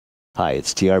Hi,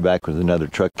 it's TR back with another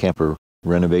truck camper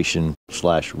renovation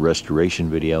 / restoration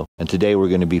video, and today we're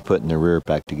going to be putting the rear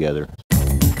back together.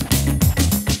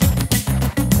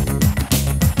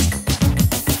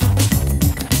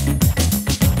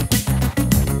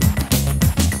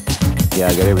 Yeah,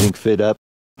 I got everything fit up,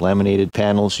 laminated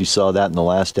panels, you saw that in the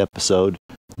last episode.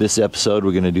 This episode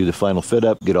we're going to do the final fit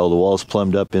up, get all the walls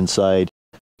plumbed up inside,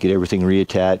 get everything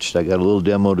reattached. I got a little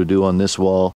demo to do on this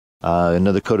wall.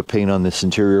 Another coat of paint on this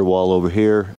interior wall over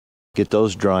here. Get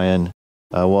those drying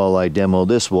while I demo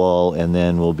this wall, and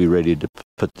then we'll be ready to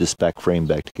put this back frame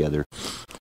back together.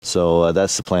 So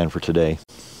that's the plan for today.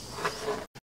 If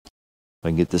I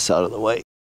can get this out of the way.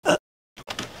 I'll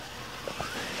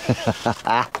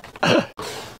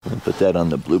put that on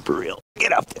the blooper reel.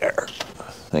 Get up there.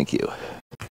 Thank you.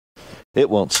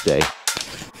 It won't stay.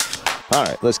 All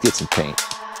right, let's get some paint.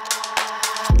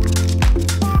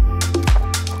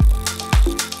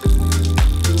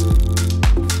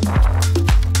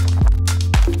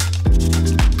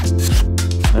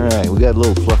 Alright, we got a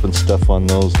little fluff and stuff on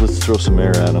those. Let's throw some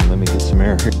air at them. Let me get some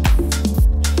air here.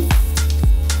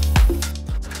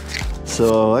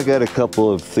 So I got a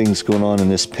couple of things going on in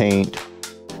this paint,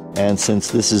 and since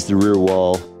this is the rear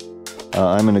wall,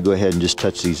 I'm going to go ahead and just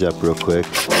touch these up real quick.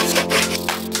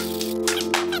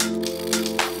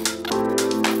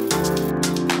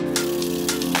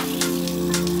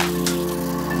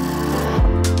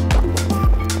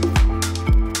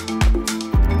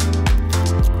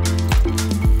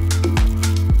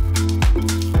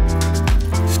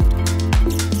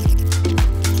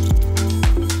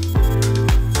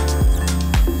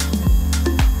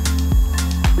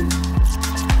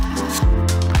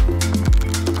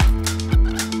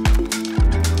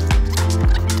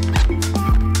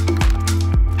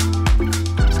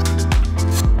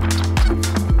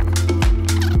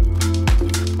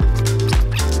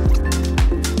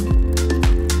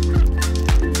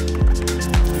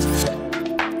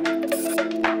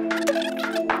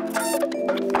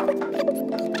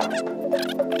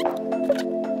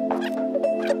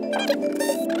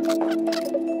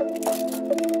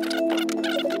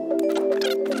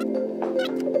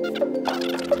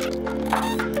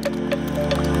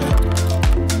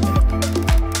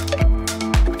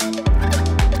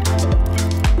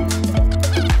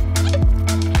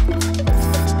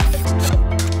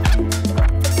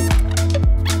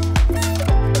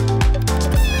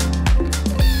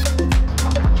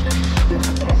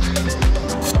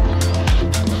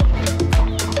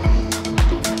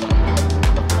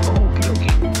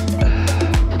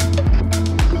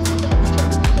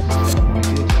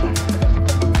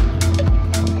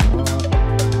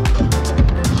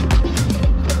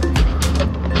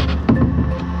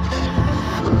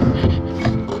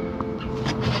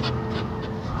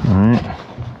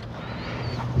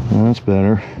 That's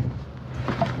better.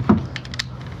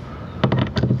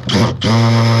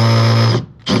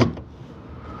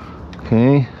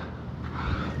 Okay,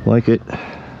 like it.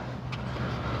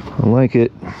 I like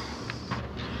it.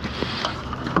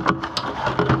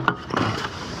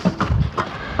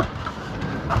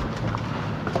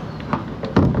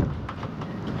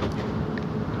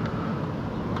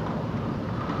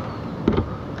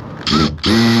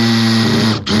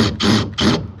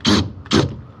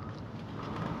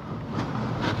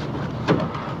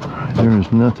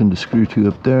 There's nothing to screw to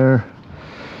up there.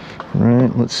 All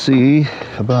right, let's see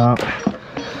about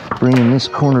bringing this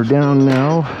corner down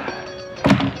now.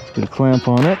 Let's get a clamp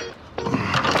on it.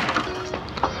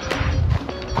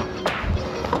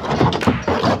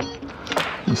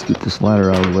 Let's get this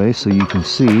ladder out of the way so you can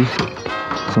see,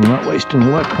 so I'm not wasting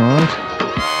electrons.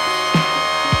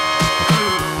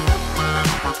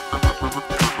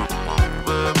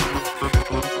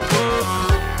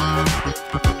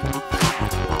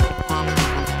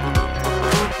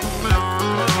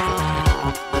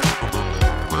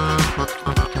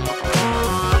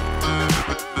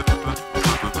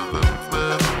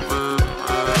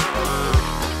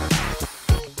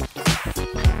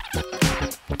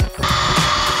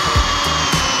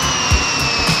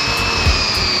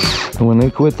 When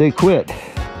they quit, they quit.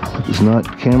 It's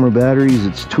not camera batteries,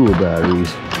 it's tool batteries.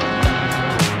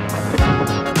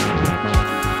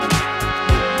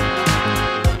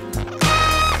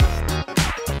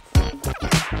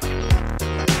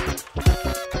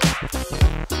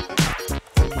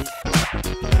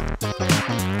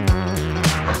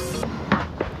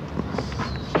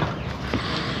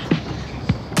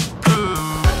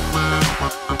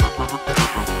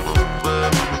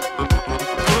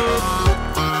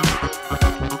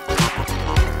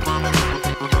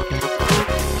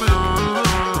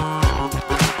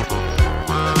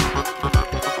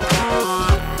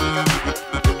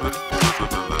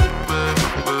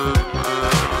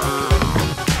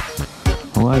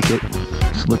 like it.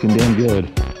 It's looking damn good.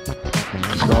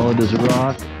 Solid as a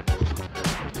rock.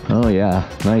 Oh yeah,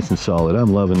 nice and solid.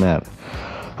 I'm loving that.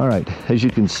 All right, as you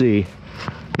can see,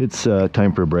 it's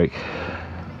time for a break.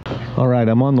 All right,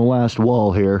 I'm on the last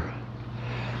wall here.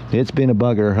 It's been a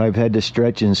bugger. I've had to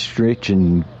stretch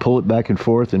and pull it back and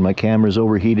forth, and my camera's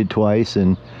overheated twice.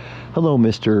 And hello,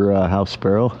 Mr. House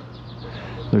Sparrow.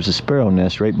 There's a sparrow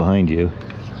nest right behind you.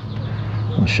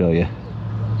 I'll show you.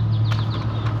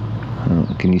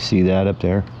 Can you see that up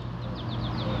there?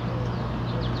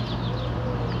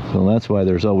 So that's why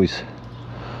there's always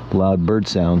loud bird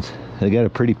sounds. They got a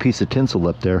pretty piece of tinsel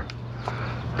up there.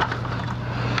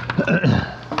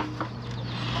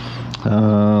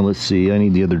 Let's see, I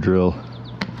need the other drill.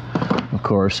 Of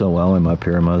course, oh well, I'm up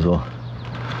here, I might as well.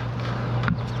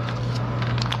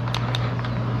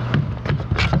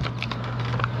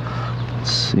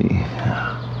 Let's see.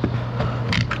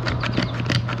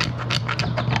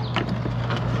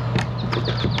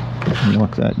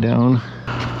 Knock that down.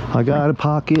 I got a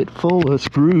pocket full of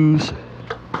screws.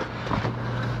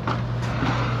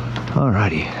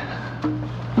 Alrighty.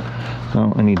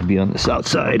 Oh, I need to be on this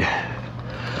outside.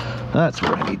 That's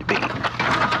where I need to be.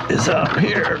 Is out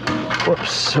here.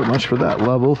 Whoops, so much for that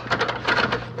level.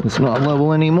 It's not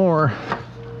level anymore.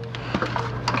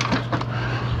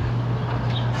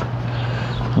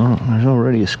 Oh, there's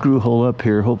already a screw hole up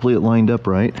here. Hopefully it lined up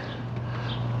right.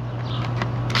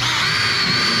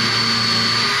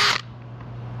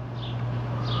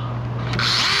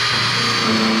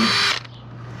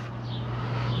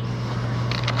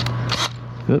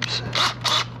 Oops.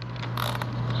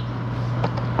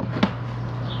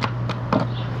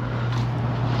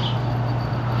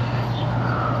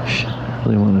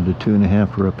 Really wanted a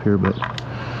 2.5 up here, but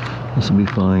this will be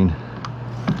fine.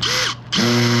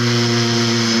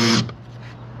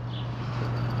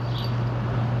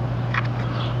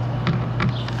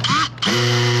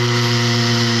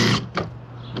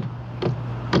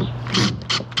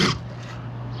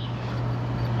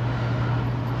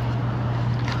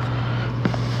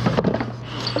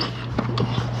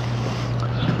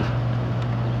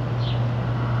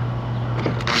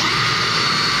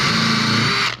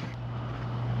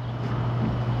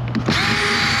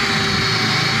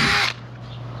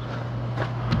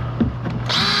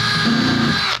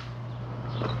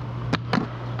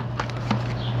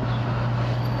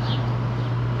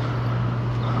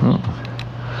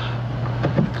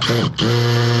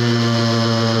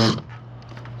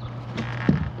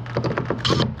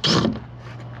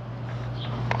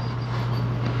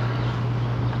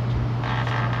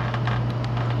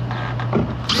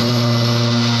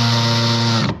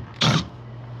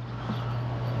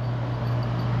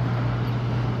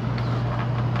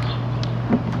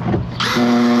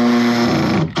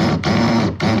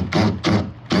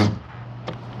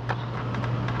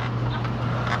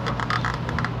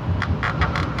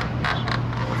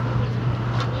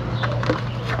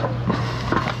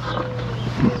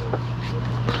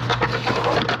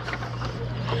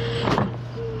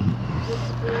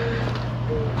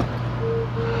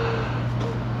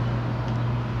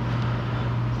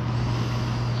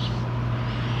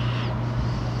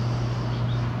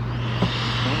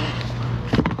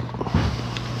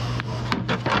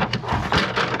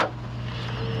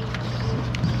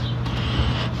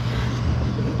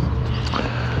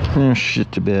 Oh,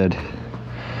 shit to bed.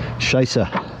 Scheisse.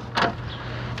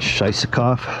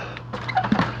 Scheissekoff.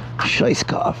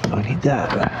 Scheissekoff. I need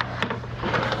that.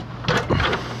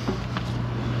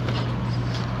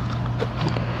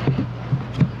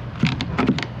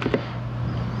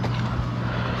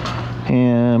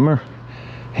 Hammer.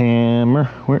 Hammer.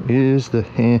 Where is the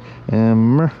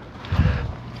hammer?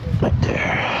 Right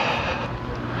there.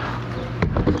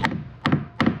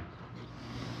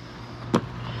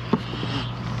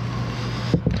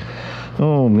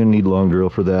 Oh, I'm gonna need a long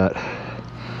drill for that.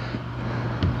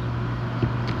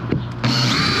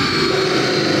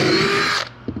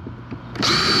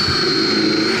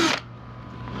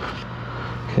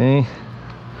 Okay.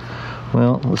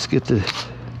 Well, let's get the.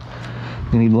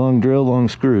 You need long drill, long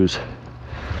screws.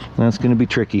 That's gonna be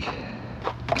tricky.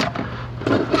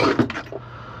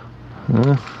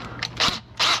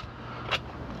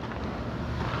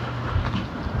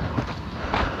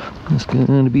 It's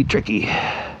gonna be tricky.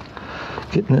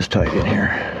 Getting this tight in here.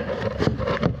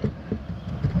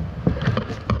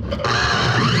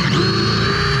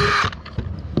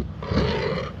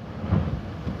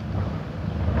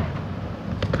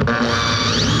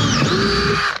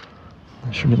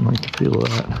 I sure didn't like the feel of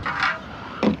that.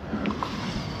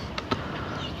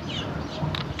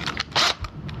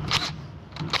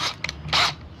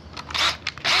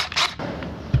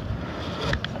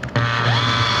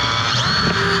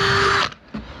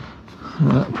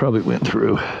 probably went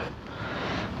through.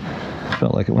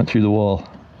 Felt like it went through the wall.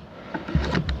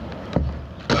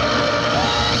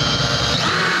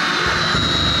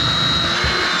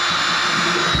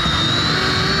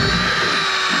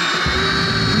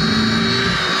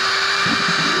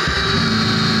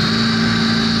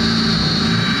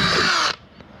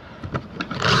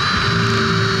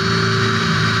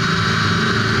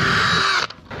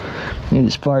 It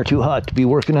is far too hot to be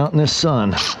working out in this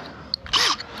sun.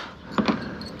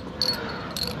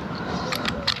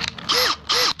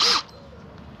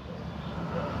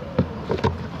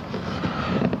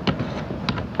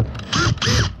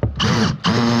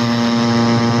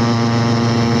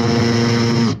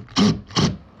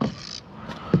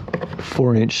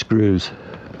 Four-inch screws.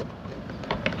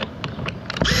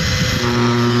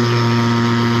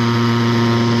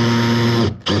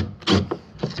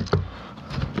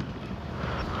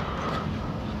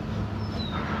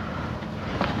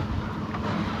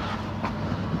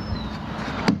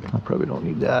 Probably don't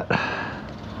need that.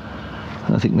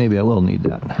 I think maybe I will need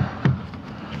that.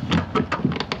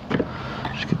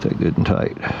 Just get that good and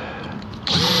tight.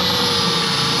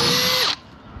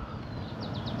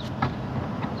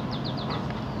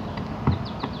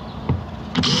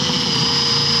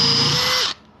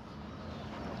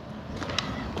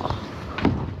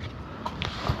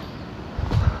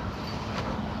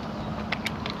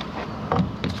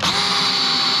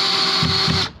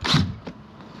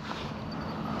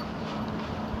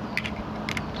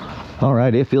 All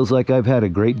right, it feels like I've had a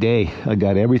great day. I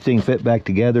got everything fit back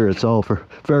together. It's all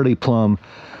fairly plumb.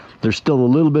 There's still a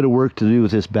little bit of work to do with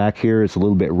this back here. It's a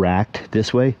little bit racked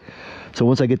this way. So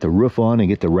once I get the roof on and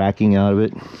get the racking out of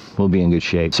it, we'll be in good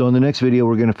shape. So in the next video,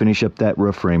 we're gonna finish up that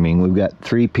roof framing. We've got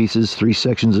three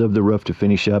sections of the roof to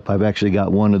finish up. I've actually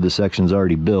got one of the sections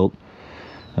already built,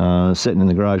 sitting in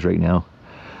the garage right now.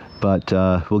 But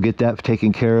we'll get that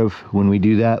taken care of. When we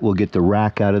do that, we'll get the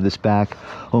rack out of this back.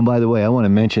 Oh, and by the way, I want to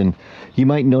mention, you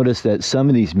might notice that some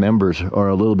of these members are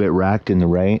a little bit racked in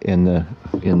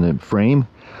the frame.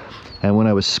 And when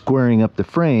I was squaring up the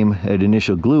frame at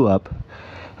initial glue up,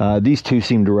 these two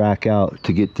seem to rack out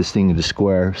to get this thing into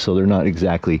square, so they're not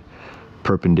exactly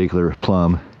perpendicular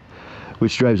plumb,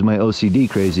 which drives my OCD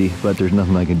crazy, but there's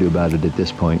nothing I can do about it at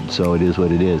this point, so it is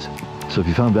what it is. So if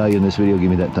you found value in this video, give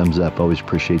me that thumbs up. Always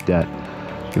appreciate that.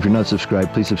 If you're not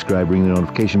subscribed, please subscribe, ring the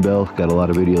notification bell. Got a lot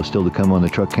of videos still to come on the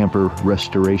truck camper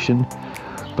restoration.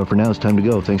 But for now, it's time to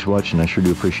go. Thanks for watching. I sure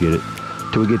do appreciate it.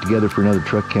 Till we get together for another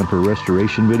truck camper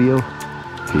restoration video,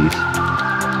 peace.